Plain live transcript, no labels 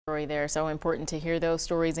Story there. So important to hear those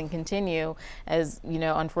stories and continue as,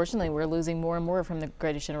 unfortunately, we're losing more and more from the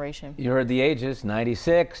greatest generation. You heard the ages,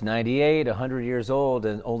 96, 98, 100 years old,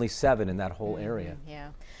 and only 7 in that whole area. Yeah.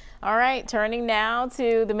 All right, turning now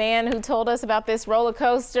to the man who told us about this roller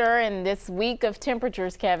coaster and this week of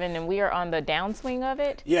temperatures, Kevin, and we are on the downswing of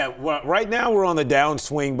it. Yeah, well, right now we're on the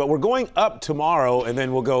downswing, but we're going up tomorrow, and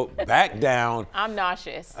then we'll go back down. I'm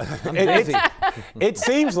nauseous. It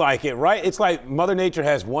seems like it, right? It's like Mother Nature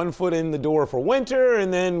has one foot in the door for winter,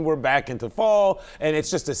 and then we're back into fall, and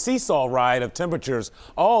it's just a seesaw ride of temperatures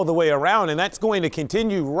all the way around, and that's going to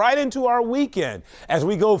continue right into our weekend as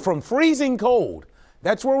we go from freezing cold.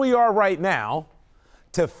 That's where we are right now,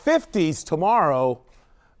 to 50s tomorrow,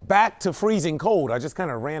 back to freezing cold. I just kind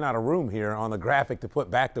of ran out of room here on the graphic to put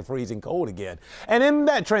back to freezing cold again. And in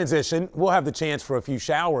that transition, we'll have the chance for a few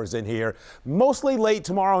showers in here, mostly late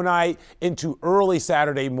tomorrow night into early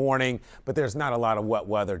Saturday morning, but there's not a lot of wet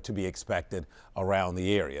weather to be expected around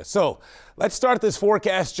the area. So let's start this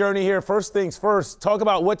forecast journey here. First things first, talk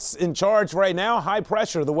about what's in charge right now. High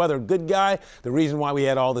pressure, the weather good guy, the reason why we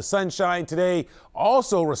had all the sunshine today,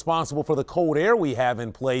 also responsible for the cold air we have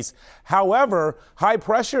in place. However, high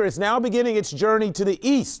pressure is now beginning its journey to the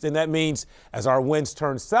east, and that means as our winds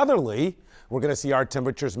turn southerly, we're going to see our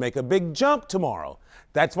temperatures make a big jump tomorrow.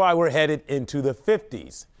 That's why we're headed into the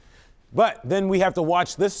 50s. But then we have to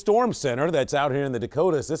watch this storm center that's out here in the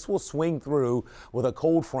Dakotas. This will swing through with a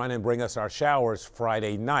cold front and bring us our showers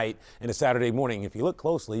Friday night into Saturday morning. If you look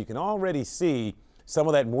closely, you can already see some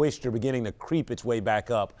of that moisture beginning to creep its way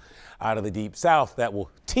back up out of the deep south. That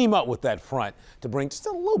will team up with that front to bring just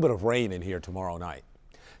a little bit of rain in here tomorrow night.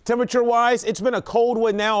 Temperature-wise, it's been a cold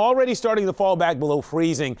one now, already starting to fall back below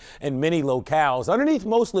freezing in many locales. Underneath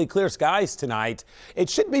mostly clear skies tonight, it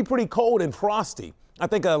should be pretty cold and frosty. I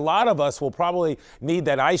think a lot of us will probably need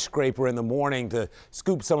that ice scraper in the morning to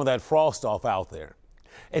scoop some of that frost off out there.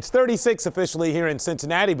 It's 36 officially here in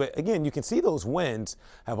Cincinnati, but again, you can see those winds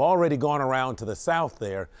have already gone around to the south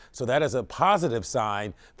there, so that is a positive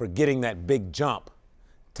sign for getting that big jump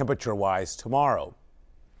temperature-wise tomorrow.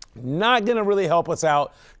 Not going to really help us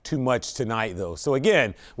out too much tonight, though. So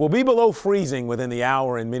again, we'll be below freezing within the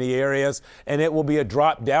hour in many areas, and it will be a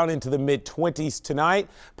drop down into the mid-20s tonight.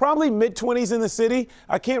 Probably mid-20s in the city.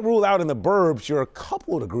 I can't rule out in the burbs you're a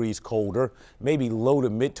couple of degrees colder, maybe low to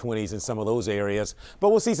mid-20s in some of those areas. But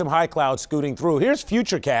we'll see some high clouds scooting through. Here's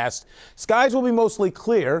Futurecast. Skies will be mostly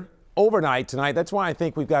clear overnight tonight. That's why I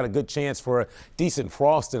think we've got a good chance for a decent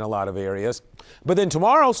frost in a lot of areas. But then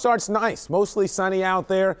tomorrow starts nice, mostly sunny out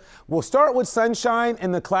there. We'll start with sunshine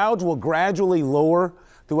and the clouds will gradually lower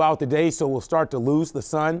throughout the day, so we'll start to lose the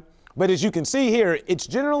sun. But as you can see here, it's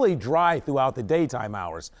generally dry throughout the daytime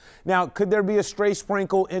hours. Now, could there be a stray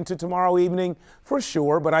sprinkle into tomorrow evening? For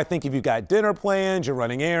sure, but I think if you've got dinner plans, you're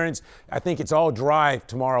running errands, I think it's all dry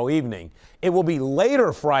tomorrow evening. It will be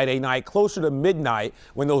later Friday night, closer to midnight,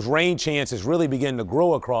 when those rain chances really begin to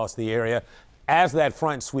grow across the area as that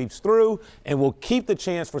front sweeps through, and we'll keep the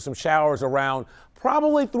chance for some showers around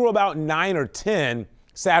probably through about 9 or 10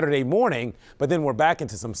 Saturday morning, but then we're back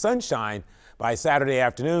into some sunshine by Saturday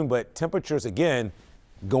afternoon, but temperatures again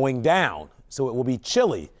going down. So it will be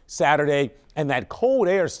chilly Saturday, and that cold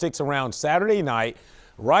air sticks around Saturday night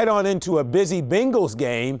right on into a busy Bengals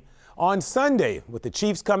game on Sunday. With the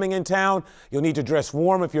Chiefs coming in town, you'll need to dress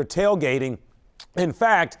warm if you're tailgating. In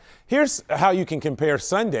fact, here's how you can compare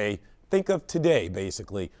Sunday. Think of today,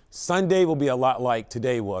 basically. Sunday will be a lot like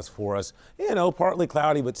today was for us. Partly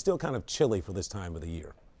cloudy, but still kind of chilly for this time of the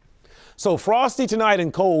year. So frosty tonight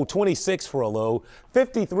and cold, 26 for a low,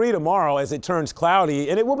 53 tomorrow as it turns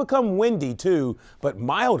cloudy, and it will become windy too, but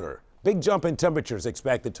milder. Big jump in temperatures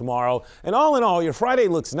expected tomorrow. And all in all, your Friday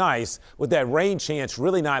looks nice with that rain chance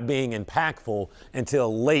really not being impactful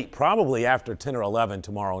until late, probably after 10 or 11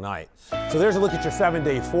 tomorrow night. So there's a look at your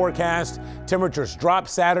 7-day forecast. Temperatures drop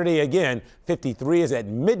Saturday again. 53 is at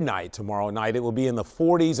midnight tomorrow night. It will be in the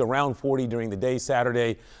 40s, around 40 during the day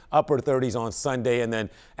Saturday, upper 30s on Sunday. And then,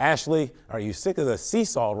 Ashley, are you sick of the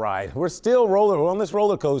seesaw ride? We're on this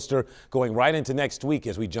roller coaster going right into next week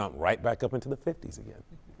as we jump right back up into the 50s again.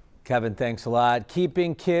 Kevin, thanks a lot.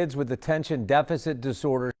 Keeping kids with attention deficit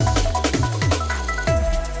disorder